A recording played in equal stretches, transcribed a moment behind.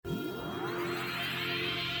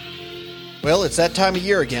Well, it's that time of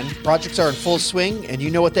year again. Projects are in full swing, and you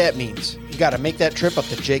know what that means. You got to make that trip up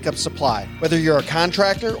to Jacobs Supply. Whether you're a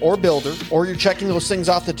contractor or builder, or you're checking those things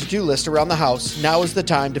off the to-do list around the house, now is the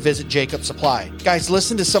time to visit Jacobs Supply. Guys,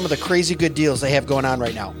 listen to some of the crazy good deals they have going on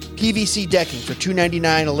right now. PVC decking for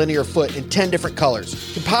 $2.99 a linear foot in 10 different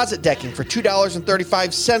colors. Composite decking for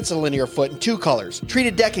 $2.35 a linear foot in 2 colors.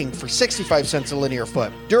 Treated decking for 65 cents a linear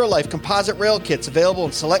foot. Duralife composite rail kits available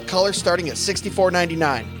in select colors starting at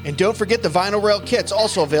 $64.99. And don't forget the vinyl rail kits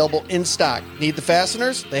also available in stock. Need the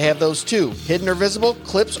fasteners? They have those too. Hidden or visible,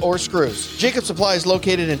 clips or screws. Jacobs Supply is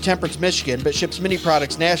located in Temperance, Michigan, but ships many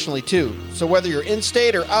products nationally too. So whether you're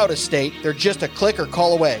in-state or out-of-state, they're just a click or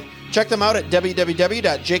call away. Check them out at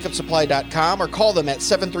www.jacobsupply.com or call them at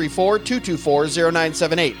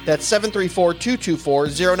 734-224-0978. That's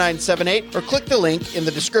 734-224-0978 or click the link in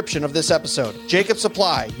the description of this episode. Jacobs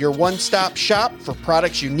Supply, your one-stop shop for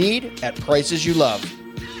products you need at prices you love.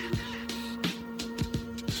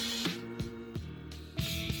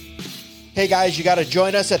 Hey guys, you got to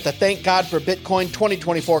join us at the Thank God for Bitcoin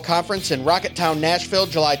 2024 conference in Rocketown, Nashville,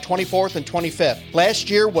 July 24th and 25th. Last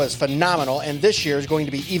year was phenomenal, and this year is going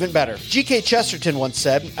to be even better. G.K. Chesterton once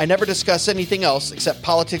said, "I never discuss anything else except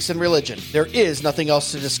politics and religion. There is nothing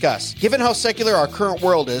else to discuss." Given how secular our current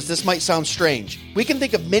world is, this might sound strange. We can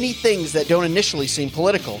think of many things that don't initially seem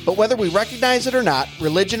political, but whether we recognize it or not,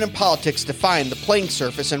 religion and politics define the playing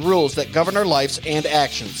surface and rules that govern our lives and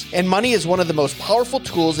actions. And money is one of the most powerful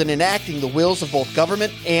tools in enacting the wills of both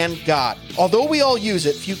government and God. Although we all use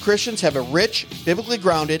it, few Christians have a rich, biblically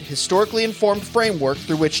grounded, historically informed framework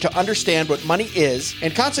through which to understand what money is,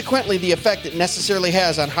 and consequently the effect it necessarily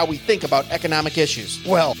has on how we think about economic issues.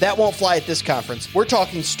 Well, that won't fly at this conference. We're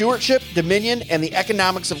talking stewardship, dominion, and the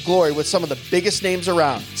economics of glory with some of the biggest names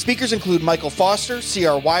around. Speakers include Michael Foster,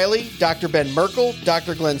 C.R. Wiley, Dr. Ben Merkle,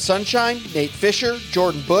 Dr. Glenn Sunshine, Nate Fisher,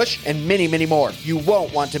 Jordan Bush, and many, many more. You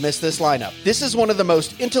won't want to miss this lineup. This is one of the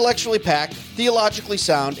most intellectually packed, theologically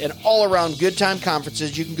sound, and all-around good time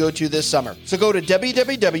conferences you can go to this summer. So go to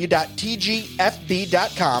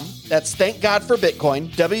www.tgfb.com. That's Thank God for Bitcoin,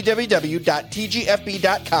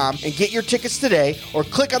 www.tgfb.com, and get your tickets today, or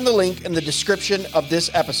click on the link in the description of this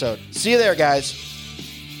episode. See you there, guys.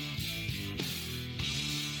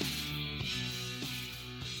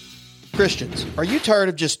 Christians, are you tired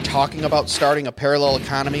of just talking about starting a parallel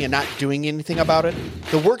economy and not doing anything about it?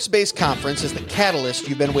 The Works-Based Conference is the catalyst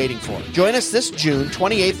you've been waiting for. Join us this June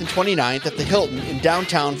 28th and 29th at the Hilton in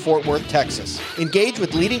downtown Fort Worth, Texas. Engage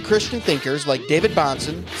with leading Christian thinkers like David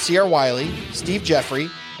Bahnsen, C.R. Wiley, Steve Jeffrey,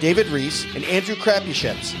 David Rees, and Andrew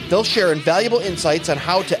Krapuschetz. They'll share invaluable insights on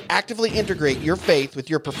how to actively integrate your faith with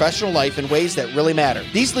your professional life in ways that really matter.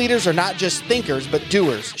 These leaders are not just thinkers, but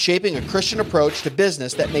doers, shaping a Christian approach to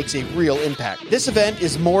business that makes a real impact. This event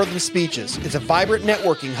is more than speeches. It's a vibrant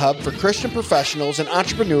networking hub for Christian professionals and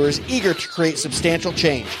entrepreneurs eager to create substantial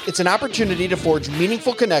change. It's an opportunity to forge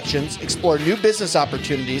meaningful connections, explore new business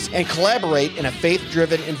opportunities, and collaborate in a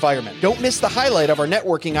faith-driven environment. Don't miss the highlight of our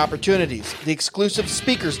networking opportunities, the exclusive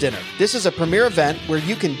Speakers Dinner. This is a premier event where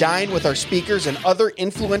you can dine with our speakers and other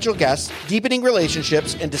influential guests, deepening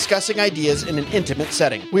relationships and discussing ideas in an intimate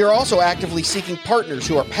setting. We are also actively seeking partners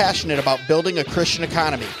who are passionate about building a Christian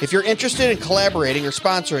economy. If you're interested in collaborating or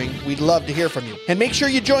sponsoring, we'd love to hear from you. And make sure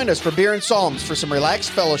you join us for beer and psalms for some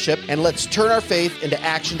relaxed fellowship, and let's turn our faith into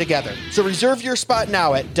action together. So reserve your spot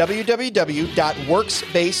now at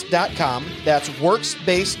www.worksbase.com. That's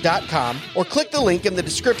worksbase.com, or click the link in the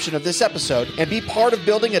description of this episode and be part of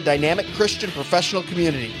building a dynamic Christian professional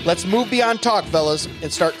community. Let's move beyond talk, fellas,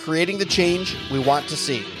 and start creating the change we want to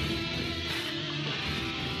see.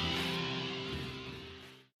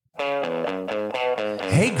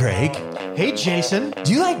 Hey, Greg. Hey, Jason.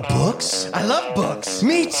 Do you like books? I love books.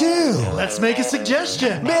 Me too. Let's make a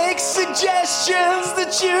suggestion. Make suggestions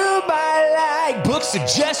that you might like. Book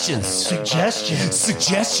suggestions. Suggestions.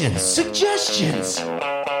 Suggestions. Suggestions.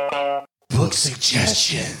 Book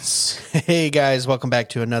suggestions. Hey guys, welcome back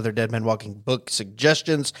to another Dead Men Walking Book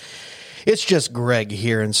Suggestions. It's just Greg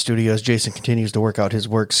here in studios. Jason continues to work out his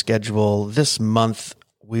work schedule. This month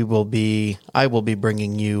I will be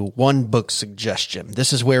bringing you one book suggestion.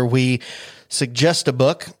 This is where we suggest a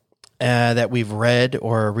book that we've read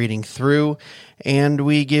or are reading through, and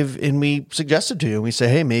we suggest it to you. And we say,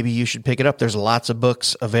 hey, maybe you should pick it up. There's lots of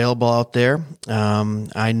books available out there.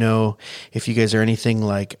 I know if you guys are anything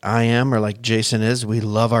like I am or like Jason is, we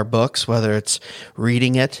love our books, whether it's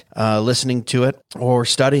reading it, listening to it, or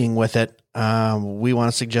studying with it. we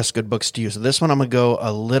want to suggest good books to you. So this one I'm going to go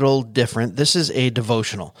a little different. This is a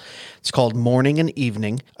devotional. It's called Morning and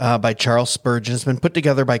Evening by Charles Spurgeon. It's been put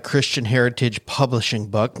together by Christian Heritage Publishing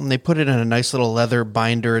Book, and they put it in a nice little leather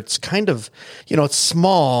binder. It's kind of, it's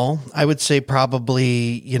small. I would say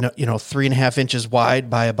probably, 3.5 inches wide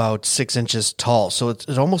by about 6 inches tall. So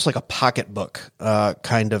it's almost like a pocketbook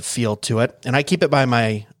kind of feel to it. And I keep it by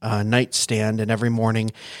my nightstand, and every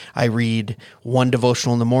morning I read one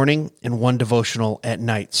devotional in the morning and one devotional at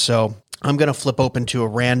night. So I'm going to flip open to a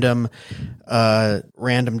random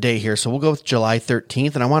day here. So we'll go with July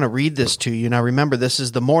 13th, and I want to read this to you. Now, remember, this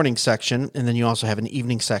is the morning section, and then you also have an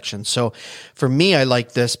evening section. So for me, I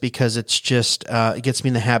like this because it's just, it gets me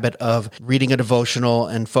in the habit of reading a devotional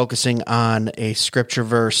and focusing on a scripture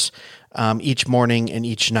verse each morning and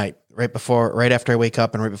each night, right after I wake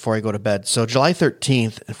up and right before I go to bed. So July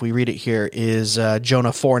 13th, if we read it here, is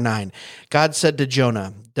Jonah 4:9. God said to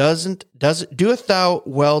Jonah, doeth thou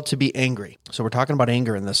well to be angry? So we're talking about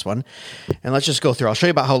anger in this one. And let's just go through. I'll show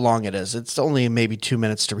you about how long it is. It's only maybe 2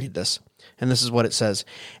 minutes to read this. And this is what it says.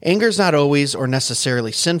 Anger is not always or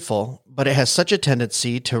necessarily sinful, but it has such a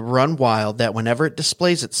tendency to run wild that whenever it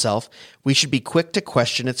displays itself, we should be quick to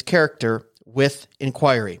question its character with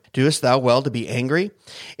inquiry. Doest thou well to be angry?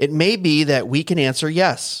 It may be that we can answer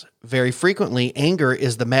yes. Very frequently, anger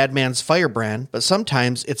is the madman's firebrand, but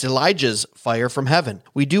sometimes it's Elijah's fire from heaven.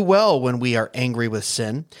 We do well when we are angry with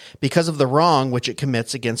sin because of the wrong which it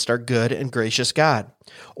commits against our good and gracious God,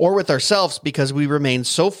 or with ourselves because we remain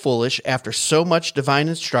so foolish after so much divine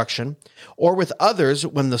instruction, or with others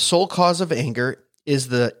when the sole cause of anger is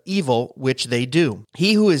the evil which they do.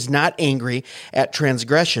 He who is not angry at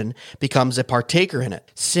transgression becomes a partaker in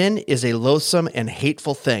it. Sin is a loathsome and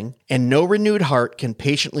hateful thing, and no renewed heart can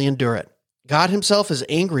patiently endure it. God himself is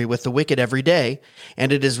angry with the wicked every day,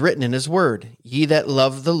 and it is written in his word, Ye that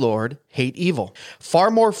love the Lord hate evil.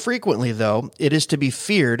 Far more frequently, though, it is to be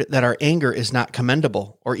feared that our anger is not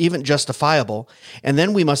commendable or even justifiable, and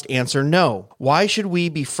then we must answer no. Why should we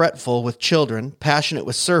be fretful with children, passionate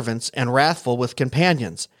with servants, and wrathful with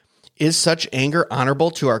companions? Is such anger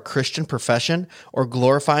honorable to our Christian profession or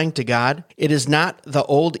glorifying to God? It is not the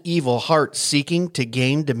old evil heart seeking to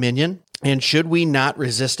gain dominion. And should we not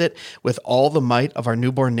resist it with all the might of our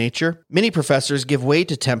newborn nature? Many professors give way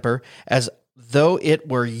to temper as though it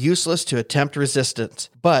were useless to attempt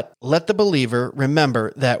resistance. But let the believer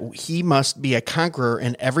remember that he must be a conqueror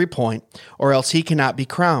in every point, or else he cannot be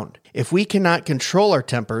crowned. If we cannot control our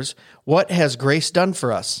tempers, what has grace done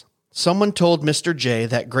for us? Someone told Mr. J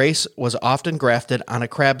that grace was often grafted on a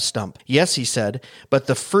crab stump. Yes, he said, but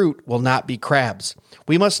the fruit will not be crabs.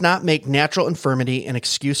 We must not make natural infirmity an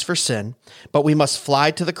excuse for sin, but we must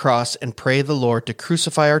fly to the cross and pray the Lord to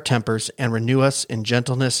crucify our tempers and renew us in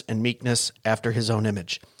gentleness and meekness after his own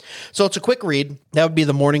image. So it's a quick read. That would be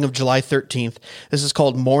the morning of July 13th. This is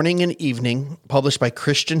called Morning and Evening, published by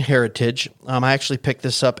Christian Heritage. I actually picked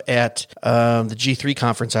this up at the G3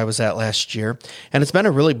 conference I was at last year, and it's been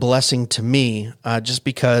a really blessing to me just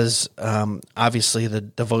because obviously the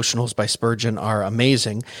devotionals by Spurgeon are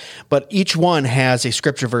amazing, but each one has a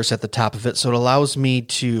scripture verse at the top of it, so it allows me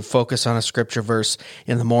to focus on a scripture verse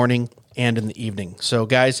in the morning and in the evening. So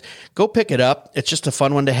guys, go pick it up. It's just a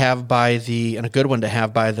fun one to have and a good one to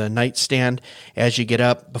have by the nightstand as you get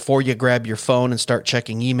up, before you grab your phone and start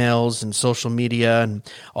checking emails and social media and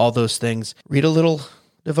all those things. Read a little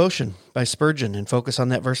devotion by Spurgeon and focus on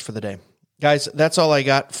that verse for the day. Guys, that's all I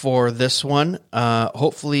got for this one.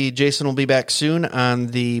 Hopefully Jason will be back soon on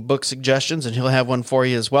the book suggestions, and he'll have one for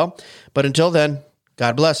you as well. But until then,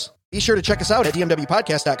 God bless. Be sure to check us out at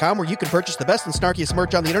dmwpodcast.com, where you can purchase the best and snarkiest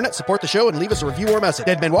merch on the internet, support the show, and leave us a review or message.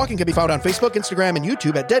 Dead Men Walking can be found on Facebook, Instagram, and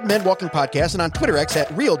YouTube at Dead Men Walking Podcast, and on Twitter X at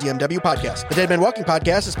Real DMW Podcast. The Dead Men Walking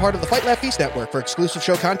Podcast is part of the Fight Laugh Feast Network. For exclusive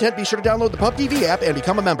show content, be sure to download the Pub TV app and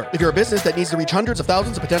become a member. If you're a business that needs to reach hundreds of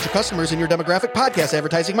thousands of potential customers in your demographic, podcast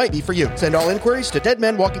advertising might be for you. Send all inquiries to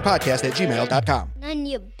deadmenwalkingpodcast@gmail.com. None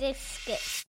your biscuits.